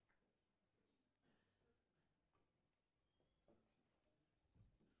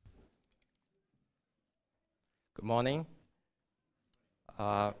Good morning.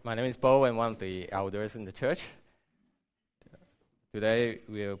 My name is Bo, and one of the elders in the church. Today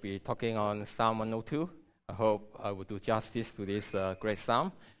we'll be talking on Psalm 102. I hope I will do justice to this great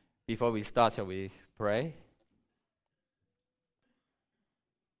psalm. Before we start, shall we pray?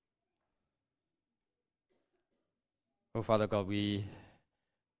 Oh, Father God, we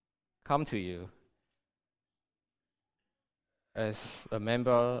come to you as a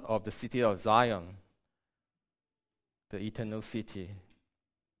member of the city of Zion, the eternal city.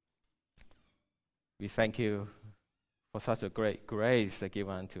 We thank you for such a great grace that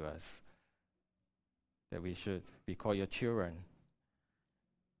given unto us, that we should be called your children.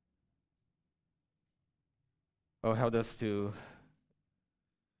 Oh, help us to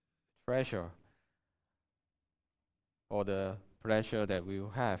treasure all the pleasure that we will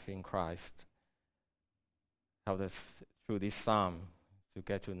have in Christ. Help us through this psalm to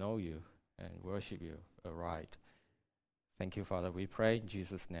get to know you and worship you aright. Thank you, Father. We pray in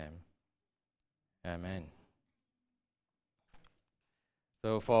Jesus' name. Amen.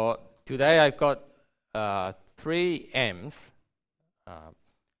 So for today, I've got 3 M's.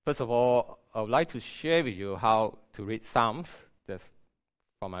 First of all, I would like to share with you how to read Psalms. That's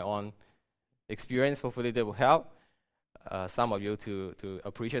from my own experience. Hopefully, that will help some of you to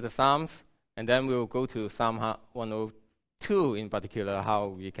appreciate the Psalms. And then we'll go to Psalm 102 in particular, how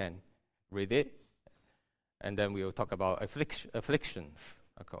we can read it. And then we'll talk about afflictions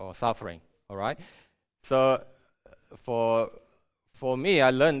or suffering. All right. So for me,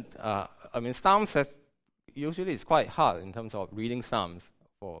 I learned. Psalms usually it's quite hard in terms of reading Psalms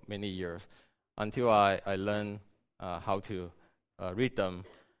for many years until I learned how to read them.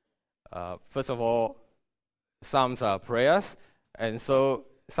 First of all, Psalms are prayers, and so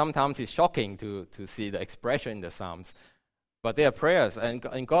sometimes it's shocking to see the expression in the Psalms, but they are prayers,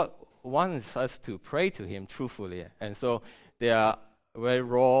 and God wants us to pray to Him truthfully, and so they are very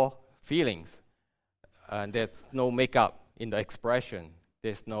raw feelings, and there's no makeup in the expression.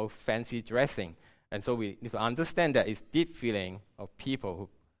 There's no fancy dressing, and so we need to understand that it's deep feeling of people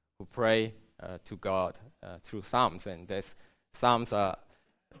who pray to God through Psalms, and Psalms are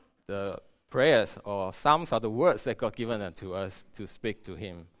the prayers, or Psalms are the words that God given to us to speak to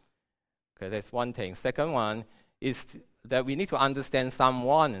Him. Okay, that's one thing. Second one is that we need to understand Psalm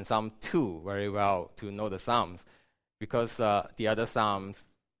 1 and Psalm 2 very well to know the Psalms, because the other Psalms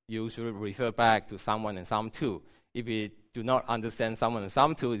usually refer back to Psalm 1 and Psalm 2. If we do not understand Psalm 1 and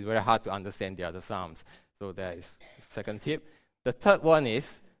Psalm 2, it's very hard to understand the other Psalms. So that is the second tip. The third one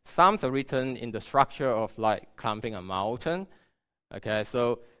is Psalms are written in the structure of like climbing a mountain. Okay,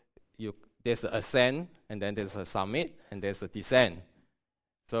 so there's an ascent, and then there's a summit, and there's a descent.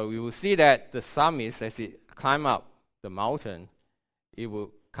 So we will see that the psalmist, as it climb up the mountain, it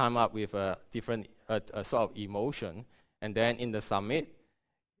will come up with a different sort of emotion, and then in the summit,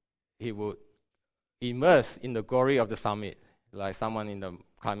 he will immerse in the glory of the summit, like someone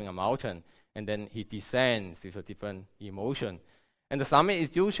climbing a mountain, and then he descends with a different emotion. And the summit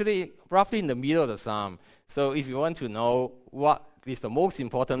is usually roughly in the middle of the psalm. So if you want to know what is the most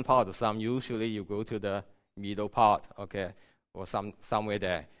important part of the psalm, usually you go to the middle part, okay, or somewhere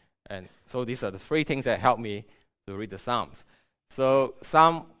there. And so these are the 3 things that help me to read the Psalms. So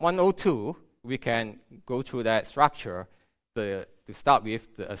Psalm 102, we can go through that structure. To start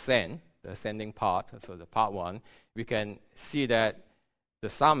with the ascending part, so the part 1, we can see that the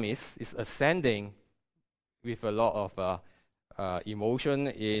psalmist is ascending with a lot of emotion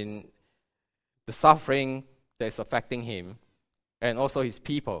in the suffering that is affecting him, and also his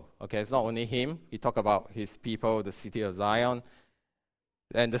people. Okay, it's not only him. He talk about his people, the city of Zion.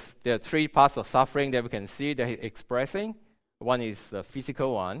 And there are 3 parts of suffering that we can see that he's expressing. One is the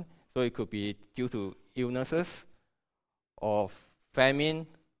physical one, so it could be due to illnesses, or famine,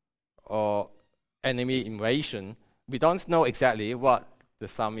 or enemy invasion. We don't know exactly what the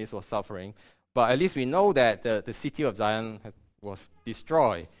psalmist was suffering, but at least we know that the city of Zion was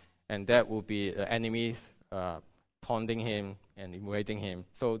destroyed, and that will be the enemies taunting him and invading him.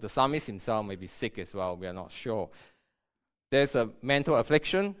 So the psalmist himself may be sick as well. We are not sure. There's a mental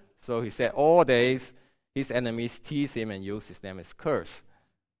affliction. So he said all days his enemies tease him and use his name as curse.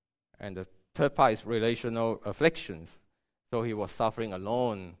 And the third part is relational afflictions. So he was suffering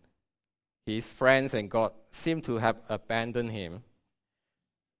alone. His friends and God seemed to have abandoned him.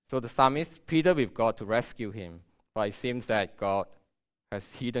 So the psalmist pleaded with God to rescue him, but it seems that God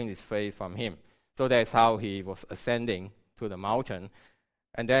has hidden his face from him. So that's how he was ascending to the mountain.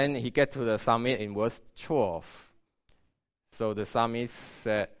 And then he get to the summit in verse 12. So the psalmist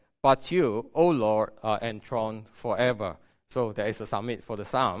said, "But you, O Lord, are enthroned forever." So there is a summit for the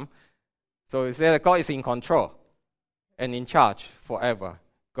psalm. So he said that God is in control. and in charge forever.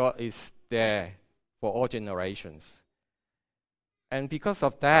 God is there for all generations. And because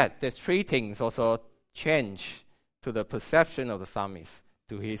of that, there's three things also change to the perception of the psalmist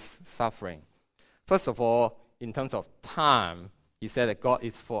to his suffering. First of all, in terms of time, he said that God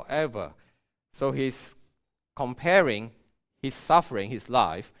is forever. So he's comparing his suffering, his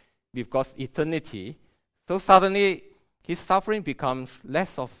life, with God's eternity. So suddenly, his suffering becomes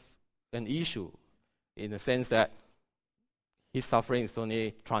less of an issue in the sense that his suffering is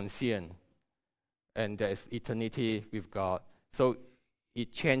only transient and there is eternity with God. So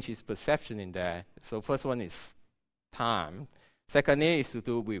it changed his perception in there. So first one is time. Secondly is to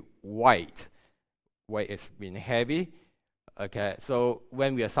do with weight. Weight has been heavy. Okay, so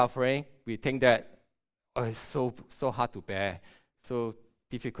when we are suffering, we think that it's so hard to bear, so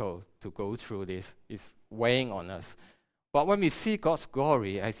difficult to go through this. It's weighing on us. But when we see God's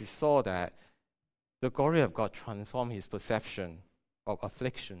glory, as he saw that, the glory of God transformed his perception of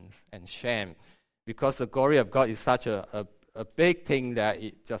afflictions and shame, because the glory of God is such a big thing that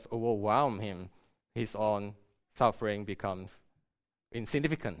it just overwhelmed him. His own suffering becomes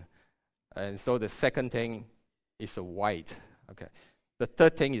insignificant. And so the second thing is a weight. Okay. The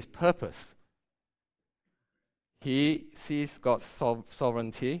third thing is purpose. He sees God's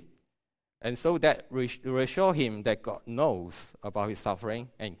sovereignty, and so that reassures him that God knows about his suffering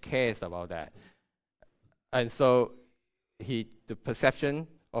and cares about that. And so the perception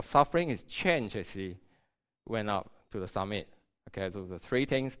of suffering is changed as he went up to the summit. Okay, so the three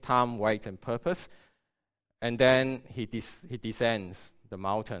things: time, weight, and purpose. And then he descends the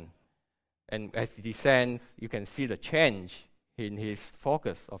mountain. And as he descends, you can see the change in his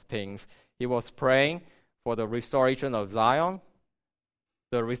focus of things. He was praying for the restoration of Zion,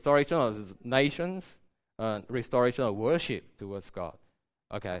 the restoration of nations, restoration of worship towards God.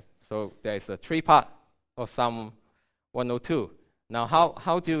 Okay, so there's a three-part of Psalm 102. Now,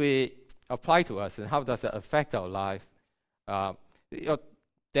 how do we apply to us, and how does it affect our life?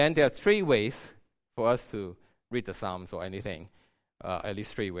 Then there are three ways for us to read the Psalms or anything. At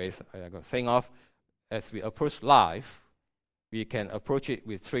least three ways I got to think of. As we approach life, we can approach it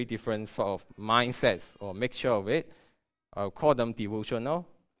with three different sort of mindsets or mixture of it. I'll call them devotional,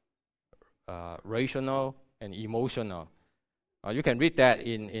 rational, and emotional. You can read that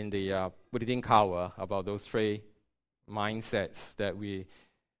in the bulletin cover about those three mindsets that we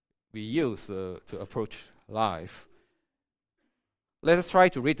use to approach life. Let us try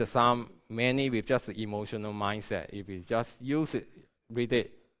to read the Psalm mainly with just the emotional mindset. If we just read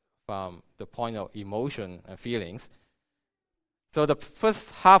it from the point of emotion and feelings. So the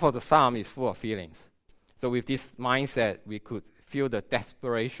first half of the Psalm is full of feelings. So with this mindset, we could feel the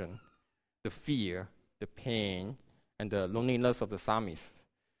desperation, the fear, the pain, and the loneliness of the psalmist.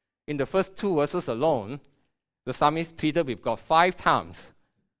 In the first two verses alone, the psalmist pleaded with God 5 times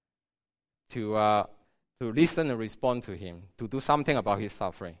to listen and respond to him, to do something about his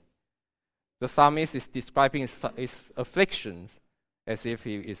suffering. The psalmist is describing his afflictions as if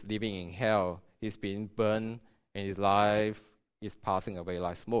he is living in hell. He's being burned, and his life is passing away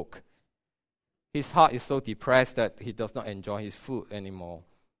like smoke. His heart is so depressed that he does not enjoy his food anymore.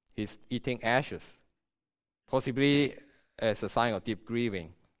 He's eating ashes, possibly as a sign of deep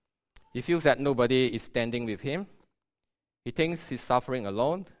grieving. He feels that nobody is standing with him. He thinks he's suffering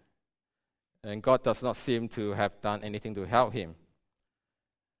alone, and God does not seem to have done anything to help him.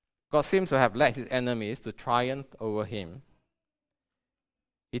 God seems to have let his enemies to triumph over him.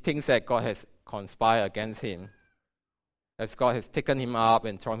 He thinks that God has conspired against him, as God has taken him up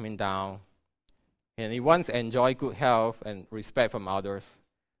and thrown him down. And he once enjoyed good health and respect from others.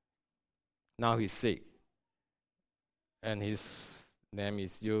 Now he's sick, and his name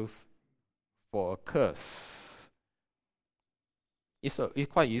is used for a curse. It's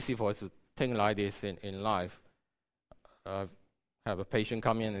quite easy for us to think like this in life. I have a patient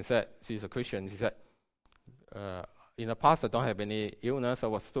come in and said, she's a Christian. She said, in the past I don't have any illness. I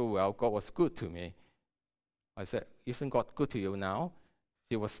was so well. God was good to me. I said, isn't God good to you now?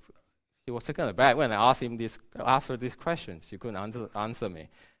 She was taken aback when I asked her this question. She couldn't answer me.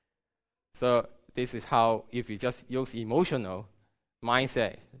 So this is how, if you just use emotional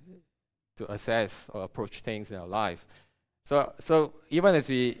mindset to assess or approach things in our life. So even as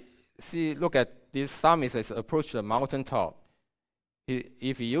we look at this psalmist as approach the mountaintop,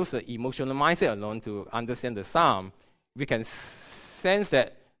 if we use the emotional mindset alone to understand the psalm, we can sense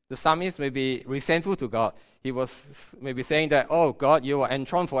that the psalmist may be resentful to God. He was maybe saying that, oh God, you are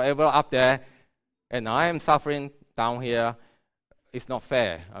enthroned forever up there, and I am suffering down here. It's not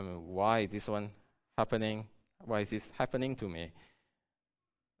fair. I mean, why is this one happening? Why is this happening to me?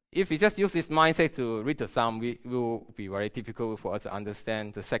 If we just use this mindset to read the psalm, it will be very difficult for us to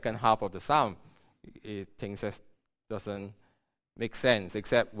understand the second half of the psalm. Things just doesn't make sense,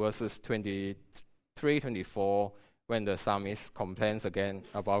 except verses 23, 24, when the psalmist complains again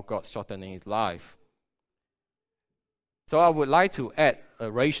about God shortening his life. So I would like to add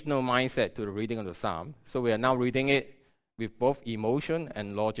a rational mindset to the reading of the psalm. So we are now reading it with both emotion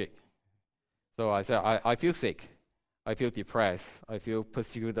and logic. So I said, I feel sick. I feel depressed. I feel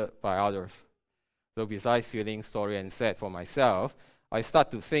persecuted by others. So besides feeling sorry and sad for myself, I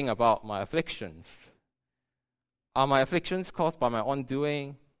start to think about my afflictions. Are my afflictions caused by my own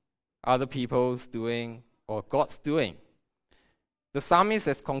doing, other people's doing, or God's doing? The psalmist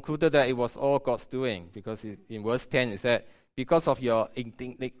has concluded that it was all God's doing, because in verse 10 it said, because of your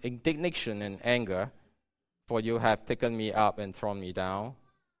indignation and anger, for you have taken me up and thrown me down.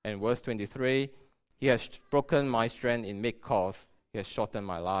 And verse 23, he has broken my strength in mid-course. He has shortened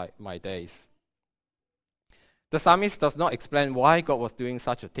my days. The psalmist does not explain why God was doing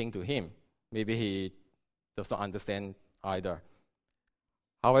such a thing to him. Maybe he does not understand either.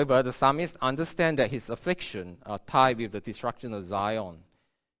 However, the psalmist understands that his affliction are tied with the destruction of Zion.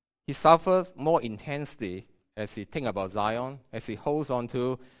 He suffers more intensely as he thinks about Zion, as he holds on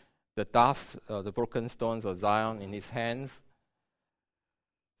to the dust, the broken stones of Zion in his hands.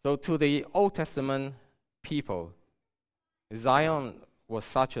 So to the Old Testament people, Zion was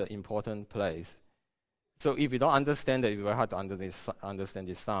such an important place. So if you don't understand it, it's very hard to understand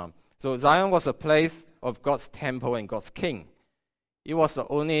this psalm. So Zion was a place of God's temple and God's king. It was the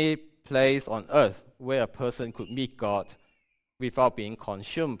only place on earth where a person could meet God without being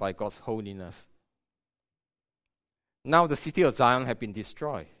consumed by God's holiness. Now the city of Zion had been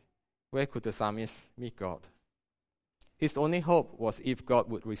destroyed. Where could the psalmist meet God? His only hope was if God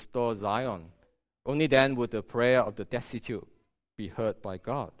would restore Zion. Only then would the prayer of the destitute be heard by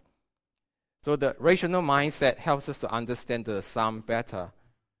God. So the rational mindset helps us to understand the psalm better,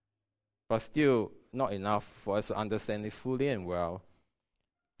 but still not enough for us to understand it fully and well.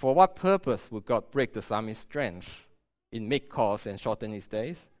 For what purpose would God break the psalmist's strength in mid-course and shorten his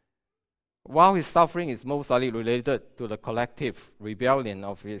days? While his suffering is most likely related to the collective rebellion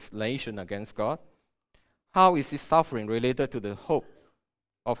of his nation against God, how is his suffering related to the hope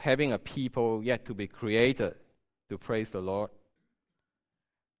of having a people yet to be created to praise the Lord?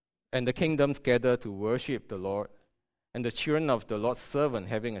 And the kingdoms gather to worship the Lord, and the children of the Lord's servant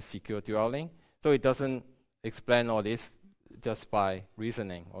having a secure dwelling. So it doesn't explain all this just by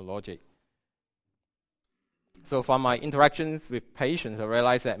reasoning or logic. So from my interactions with patients, I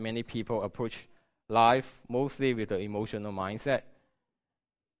realized that many people approach life mostly with the emotional mindset.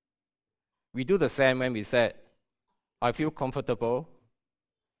 We do the same when we say, I feel comfortable,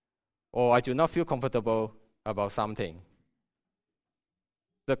 or I do not feel comfortable about something.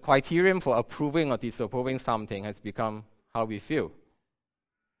 The criterion for approving or disapproving something has become how we feel.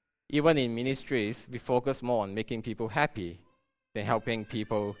 Even in ministries, we focus more on making people happy than helping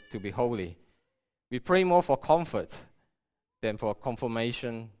people to be holy. We pray more for comfort than for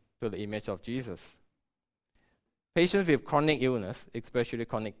conformation to the image of Jesus. Patients with chronic illness, especially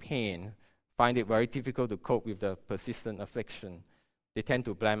chronic pain, find it very difficult to cope with the persistent affliction. They tend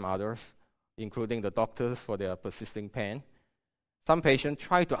to blame others, including the doctors, for their persisting pain. Some patients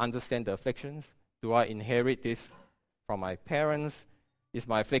try to understand the afflictions. Do I inherit this from my parents? Is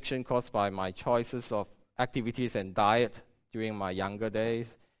my affliction caused by my choices of activities and diet during my younger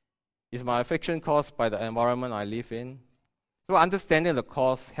days? Is my affliction caused by the environment I live in? So understanding the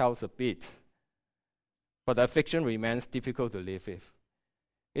cause helps a bit, but the affliction remains difficult to live with.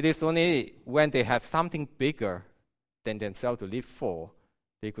 It is only when they have something bigger than themselves to live for,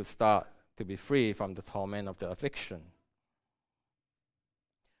 they could start to be free from the torment of the affliction.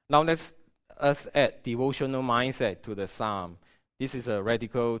 Now let's add devotional mindset to the psalm. This is a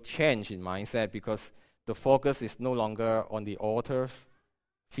radical change in mindset because the focus is no longer on the author's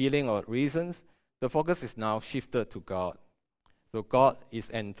feeling or reasons. The focus is now shifted to God. So God is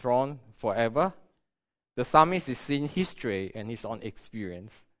enthroned forever. The psalmist is seeing history and his own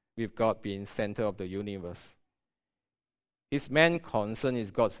experience with God being center of the universe. His main concern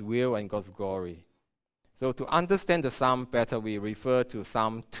is God's will and God's glory. So to understand the psalm better, we refer to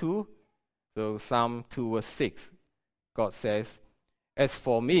Psalm 2. So Psalm 2 verse 6, God says, "As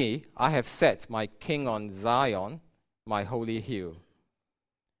for me, I have set my king on Zion, my holy hill."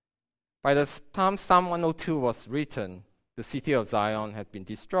 By the time Psalm 102 was written, the city of Zion had been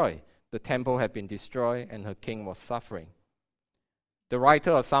destroyed. The temple had been destroyed and her king was suffering. The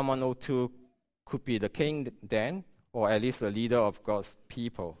writer of Psalm 102 could be the king then, or at least the leader of God's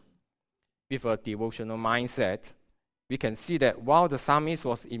people. With a devotional mindset, we can see that while the psalmist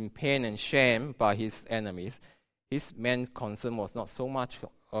was in pain and shame by his enemies, his main concern was not so much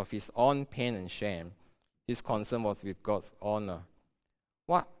of his own pain and shame. His concern was with God's honor.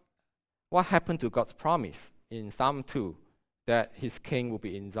 What happened to God's promise in Psalm 2 that his king will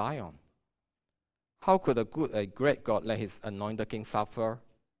be in Zion? How could a great God let his anointed king suffer,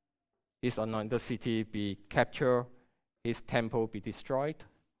 his anointed city be captured, his temple be destroyed?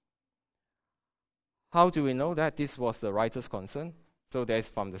 How do we know that this was the writer's concern? So that's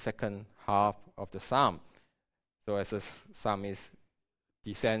from the second half of the psalm. So as the psalmist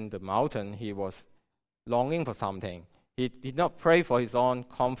descended the mountain, he was longing for something. He did not pray for his own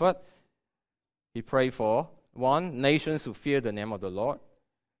comfort. He prayed for, 1, nations to fear the name of the Lord.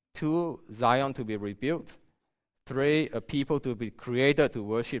 2, Zion to be rebuilt. 3, a people to be created to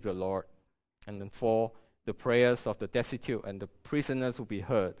worship the Lord. And then 4, the prayers of the destitute and the prisoners will be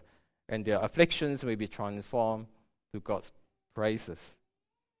heard, and their afflictions will be transformed to God's praises.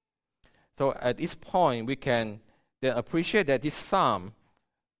 So at this point, we can then appreciate that this psalm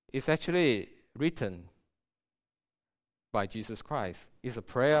is actually written by Jesus Christ. It's a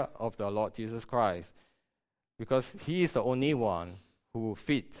prayer of the Lord Jesus Christ, because he is the only one who will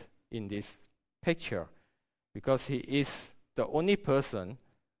fit in this picture, because he is the only person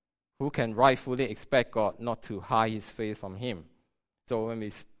who can rightfully expect God not to hide his face from him. So when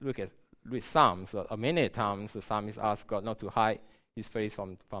we read Psalms, many times the psalmist asks God not to hide his face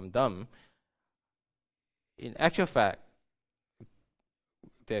from them. In actual fact,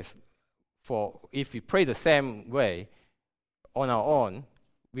 if we pray the same way on our own,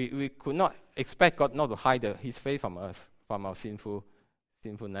 we could not expect God not to hide his face from us, from our sinful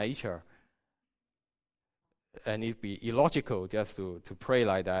nature. And it'd be illogical just to pray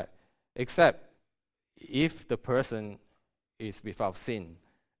like that, except if the person is without sin.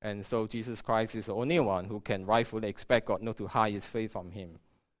 And so Jesus Christ is the only one who can rightfully expect God not to hide his face from him.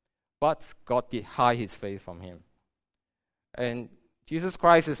 But God did hide his face from him. And Jesus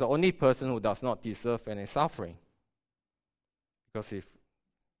Christ is the only person who does not deserve any suffering, because he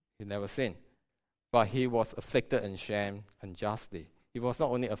never sinned. But he was afflicted and shamed unjustly. He was not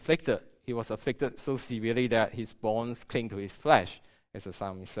only afflicted, he was afflicted so severely that his bones cling to his flesh, as the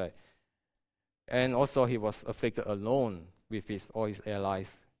psalmist said. And also he was afflicted alone, with all his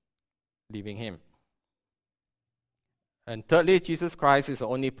allies leaving him. And thirdly, Jesus Christ is the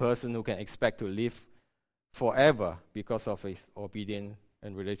only person who can expect to live forever because of his obedience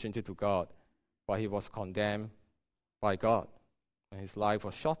and relationship to God. But he was condemned by God, and his life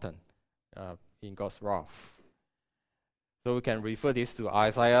was shortened in God's wrath. So we can refer this to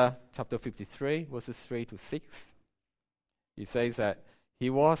Isaiah chapter 53, verses 3 to 6. It says that he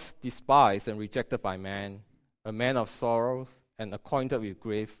was despised and rejected by man, a man of sorrows and acquainted with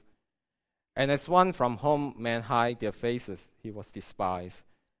grief. And as one from whom men hide their faces, he was despised,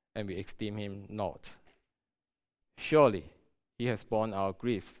 and we esteem him not. Surely he has borne our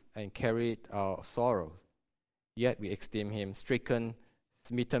griefs and carried our sorrows. Yet we esteem him stricken,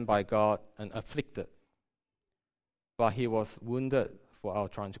 smitten by God, and afflicted. But he was wounded for our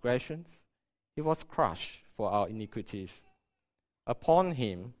transgressions. He was crushed for our iniquities. Upon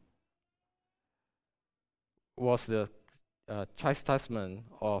him was the chastisement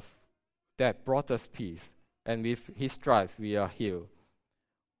that brought us peace, and with his stripes we are healed.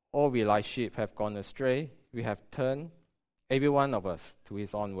 All we like sheep have gone astray. We have turned, every one of us, to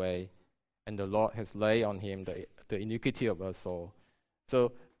his own way, and the Lord has laid on him the iniquity of us all.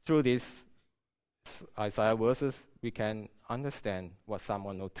 So through these Isaiah verses, we can understand what Psalm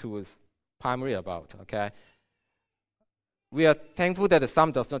 102 is primarily about. Okay, we are thankful that the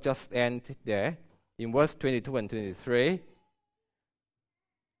psalm does not just end there. In verse 22 and 23,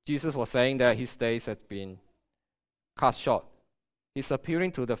 Jesus was saying that his days has been cut short. He's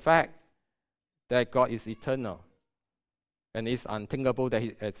appealing to the fact that God is eternal, and it's unthinkable that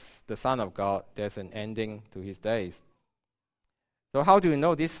as the Son of God, there's an ending to his days. So how do we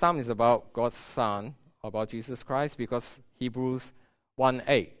know this psalm is about God's Son, about Jesus Christ? Because Hebrews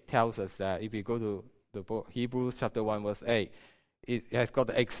 1:8 tells us that. If you go to the book Hebrews chapter 1 verse 8, it has got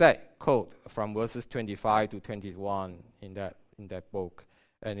the exact quote from verses 25 to 21 in that book,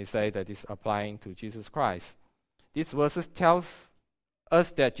 and it says that it's applying to Jesus Christ. These verses tells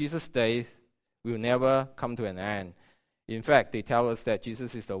us that Jesus' days will never come to an end. In fact, they tell us that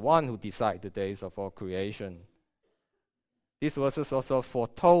Jesus is the one who decides the days of all creation. These verses also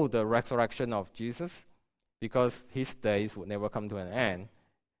foretold the resurrection of Jesus, because his days would never come to an end,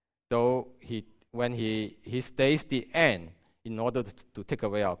 though when his days did end in order to take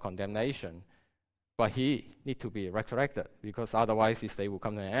away our condemnation. But he need to be resurrected, because otherwise his day will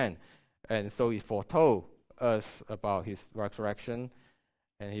come to an end. And so he foretold us about his resurrection,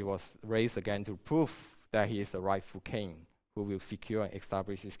 and he was raised again to prove that he is the rightful king who will secure and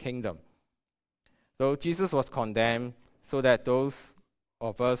establish his kingdom. So Jesus was condemned so that those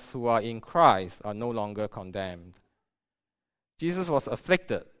of us who are in Christ are no longer condemned. Jesus was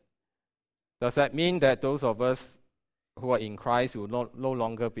afflicted. Does that mean that those of us who are in Christ will no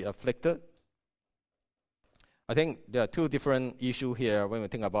longer be afflicted? I think there are two different issues here when we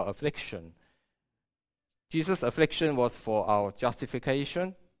think about affliction. Jesus' affliction was for our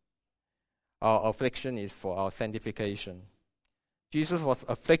justification. Our affliction is for our sanctification. Jesus was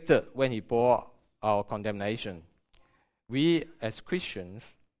afflicted when he bore our condemnation. We as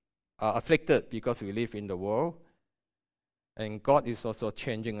Christians are afflicted because we live in the world, and God is also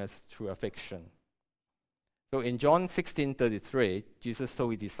changing us through affliction. So in John 16:33, Jesus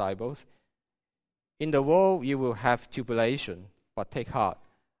told his disciples, "In the world you will have tribulation, but take heart,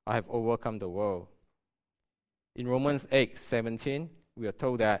 I have overcome the world." In Romans 8:17, we are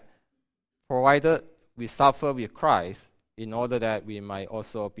told that provided we suffer with Christ, in order that we might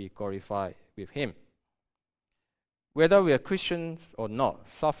also be glorified with him. Whether we are Christians or not,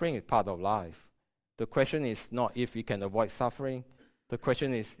 suffering is part of life. The question is not if we can avoid suffering. The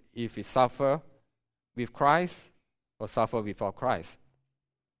question is if we suffer with Christ or suffer without Christ.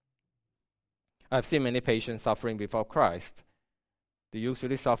 I've seen many patients suffering without Christ. They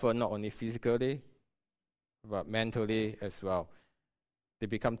usually suffer not only physically, but mentally as well. They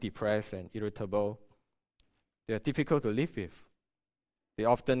become depressed and irritable. They are difficult to live with. They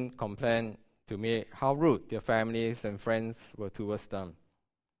often complain to me how rude their families and friends were towards them.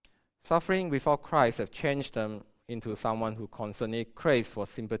 Suffering without Christ have changed them into someone who constantly craves for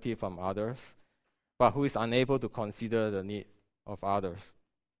sympathy from others, but who is unable to consider the need of others.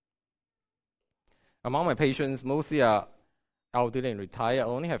 Among my patients, mostly are elderly and retired. I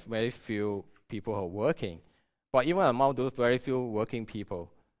only have very few people who are working. But even among those very few working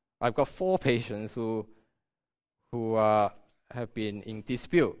people, I've got 4 patients who have been in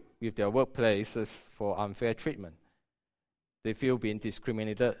dispute with their workplaces for unfair treatment. They feel being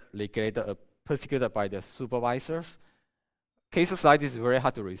discriminated, neglected, or persecuted by their supervisors. Cases like this is very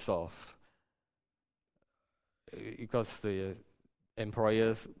hard to resolve because the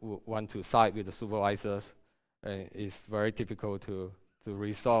employers want to side with the supervisors, and it's very difficult to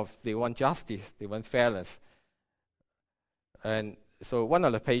resolve. They want justice, they want fairness. And so one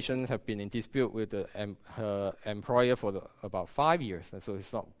of the patients have been in dispute with her employer for about 5 years, and so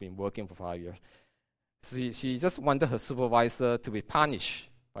he's not been working for 5 years. She just wanted her supervisor to be punished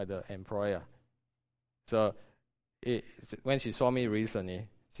by the employer. So when she saw me recently,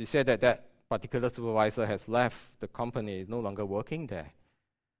 she said that particular supervisor has left the company, no longer working there.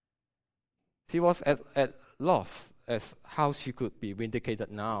 She was at loss as how she could be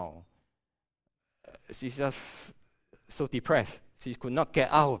vindicated now. She's just so depressed. She could not get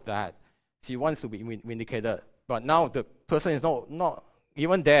out of that. She wants to be vindicated, but now the person is not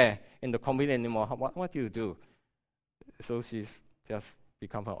even there in the company anymore. What do you do? So she's just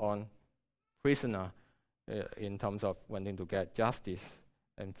become her own prisoner in terms of wanting to get justice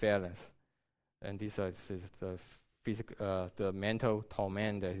and fairness. And this is the mental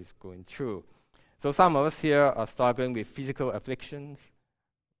torment that he's going through. So some of us here are struggling with physical afflictions.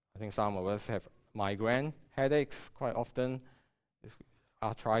 I think some of us have migraine, headaches quite often,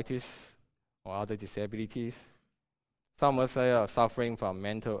 arthritis or other disabilities. Some of us are suffering from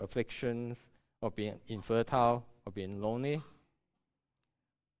mental afflictions or being infertile or being lonely.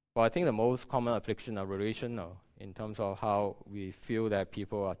 But I think the most common affliction are relational in terms of how we feel that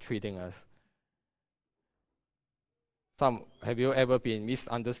people are treating us. Have you ever been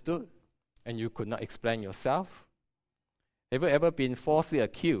misunderstood and you could not explain yourself? Have you ever been falsely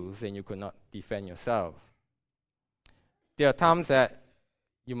accused and you could not defend yourself? There are times that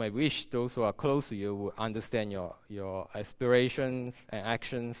you may wish those who are close to you would understand your aspirations and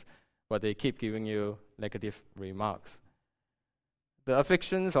actions, but they keep giving you negative remarks. The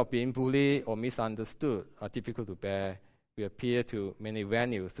afflictions of being bullied or misunderstood are difficult to bear. We appear to many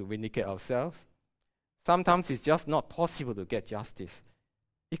venues to vindicate ourselves. Sometimes it's just not possible to get justice.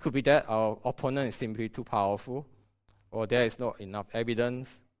 It could be that our opponent is simply too powerful, or there is not enough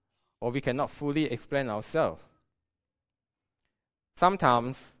evidence, or we cannot fully explain ourselves.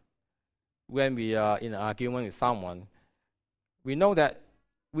 Sometimes, when we are in an argument with someone, we know that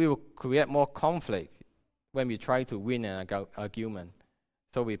we will create more conflict when we try to win an argument.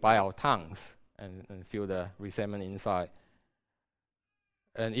 So we bite our tongues and feel the resentment inside.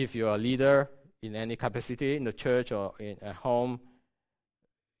 And if you're a leader in any capacity, in the church or at home,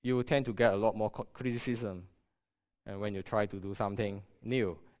 you will tend to get a lot more criticism. And when you try to do something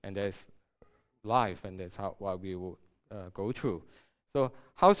new, and there's life, and that's what we will go through. So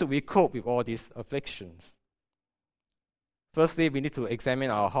how should we cope with all these afflictions? Firstly, we need to examine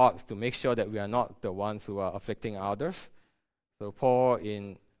our hearts to make sure that we are not the ones who are afflicting others. So Paul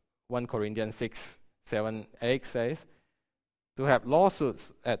in 1 Corinthians 6, 7, 8 says, to have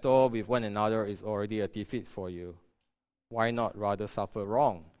lawsuits at all with one another is already a defeat for you. Why not rather suffer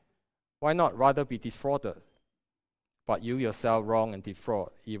wrong? Why not rather be defrauded? But you yourself wrong and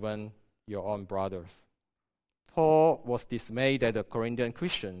defraud even your own brothers. Paul was dismayed that the Corinthian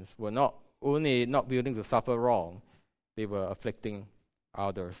Christians were not only not willing to suffer wrong, they were afflicting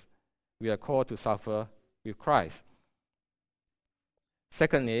others. We are called to suffer with Christ.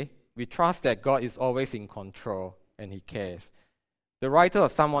 Secondly, we trust that God is always in control and He cares. The writer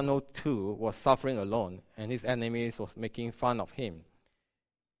of Psalm 102 was suffering alone, and his enemies was making fun of him.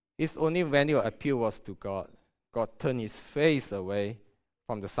 His only venue of appeal was to God. God turned His face away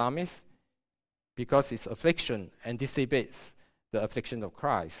from the psalmist because his affliction anticipates the affliction of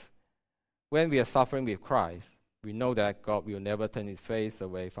Christ. When we are suffering with Christ, we know that God will never turn His face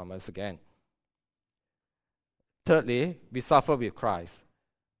away from us again. Thirdly, we suffer with Christ.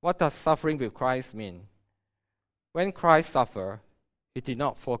 What does suffering with Christ mean? When Christ suffered, He did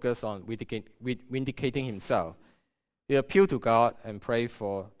not focus on vindicating Himself. He appealed to God and prayed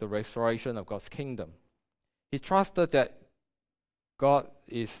for the restoration of God's kingdom. He trusted that God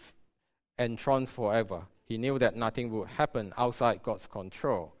is enthroned forever. He knew that nothing would happen outside God's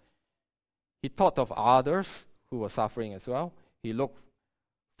control. He thought of others who were suffering as well. He looked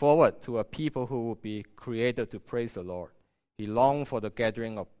forward to a people who would be created to praise the Lord. He longed for the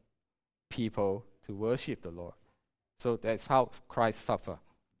gathering of people to worship the Lord. So that's how Christ suffered.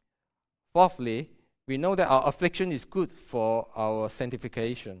 Fourthly, we know that our affliction is good for our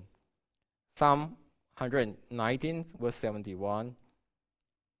sanctification. Psalm 119, verse 71.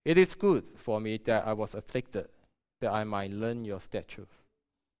 It is good for me that I was afflicted, that I might learn your statutes.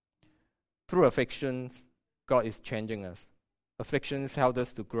 Through afflictions, God is changing us. Afflictions help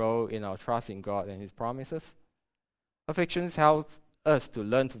us to grow in our trust in God and His promises. Afflictions help us to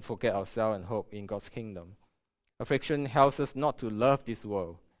learn to forget ourselves and hope in God's kingdom. Affliction helps us not to love this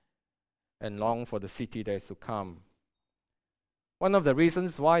world and long for the city that is to come. One of the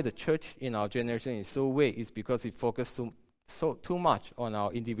reasons why the church in our generation is so weak is because we focus too much on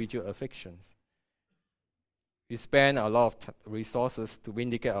our individual afflictions. We spend a lot of resources to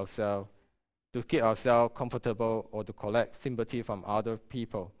vindicate ourselves, to keep ourselves comfortable, or to collect sympathy from other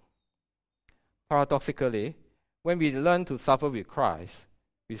people. Paradoxically, when we learn to suffer with Christ,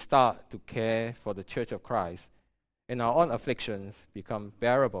 we start to care for the church of Christ, and our own afflictions become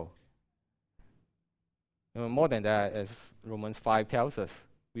bearable. More than that, as Romans 5 tells us,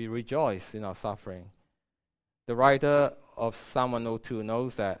 we rejoice in our suffering. The writer of Psalm 102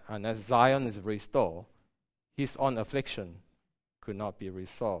 knows that unless Zion is restored, his own affliction could not be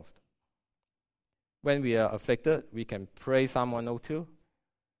resolved. When we are afflicted, we can pray Psalm 102.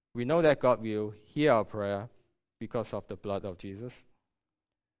 We know that God will hear our prayer because of the blood of Jesus.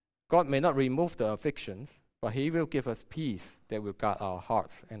 God may not remove the afflictions, but He will give us peace that will guard our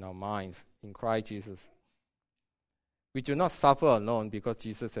hearts and our minds in Christ Jesus. We do not suffer alone because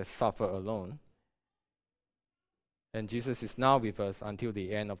Jesus has suffered alone. And Jesus is now with us until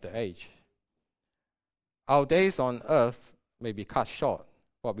the end of the age. Our days on earth may be cut short,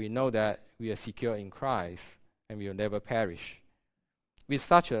 but we know that we are secure in Christ and we will never perish. With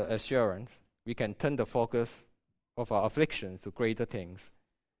such an assurance, we can turn the focus of our afflictions to greater things.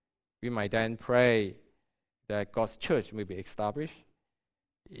 We might then pray that God's church may be established.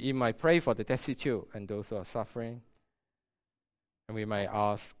 We might pray for the destitute and those who are suffering. And we might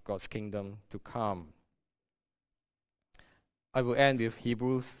ask God's kingdom to come. I will end with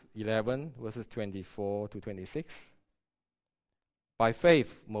Hebrews 11, verses 24 to 26. By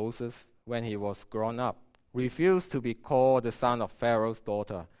faith, Moses, when he was grown up, refused to be called the son of Pharaoh's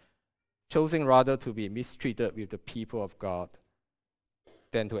daughter, choosing rather to be mistreated with the people of God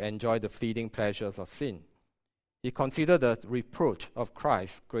than to enjoy the fleeting pleasures of sin. He considered the reproach of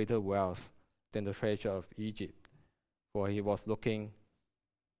Christ greater wealth than the treasure of Egypt, for he was looking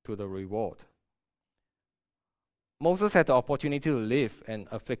to the reward. Moses had the opportunity to live an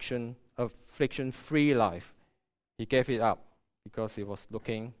affliction-free life. He gave it up because he was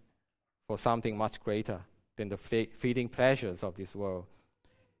looking for something much greater than the fleeting pleasures of this world.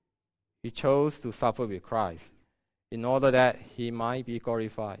 He chose to suffer with Christ in order that he might be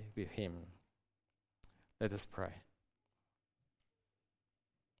glorified with Him. Let us pray.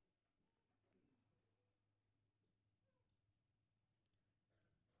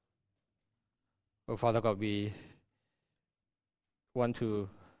 Oh, Father God, we want to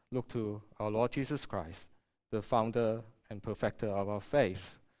look to our Lord Jesus Christ, the founder and perfecter of our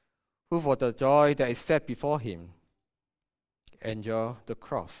faith, who for the joy that is set before him endured the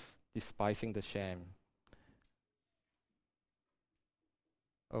cross, despising the shame.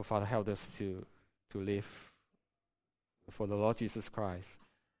 Oh, Father, help us to live for the Lord Jesus Christ,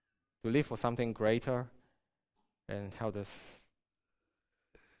 to live for something greater, and help us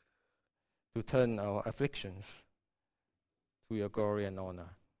to turn our afflictions to your glory and honor.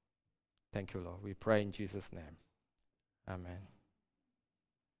 Thank you, Lord. We pray in Jesus' name. Amen.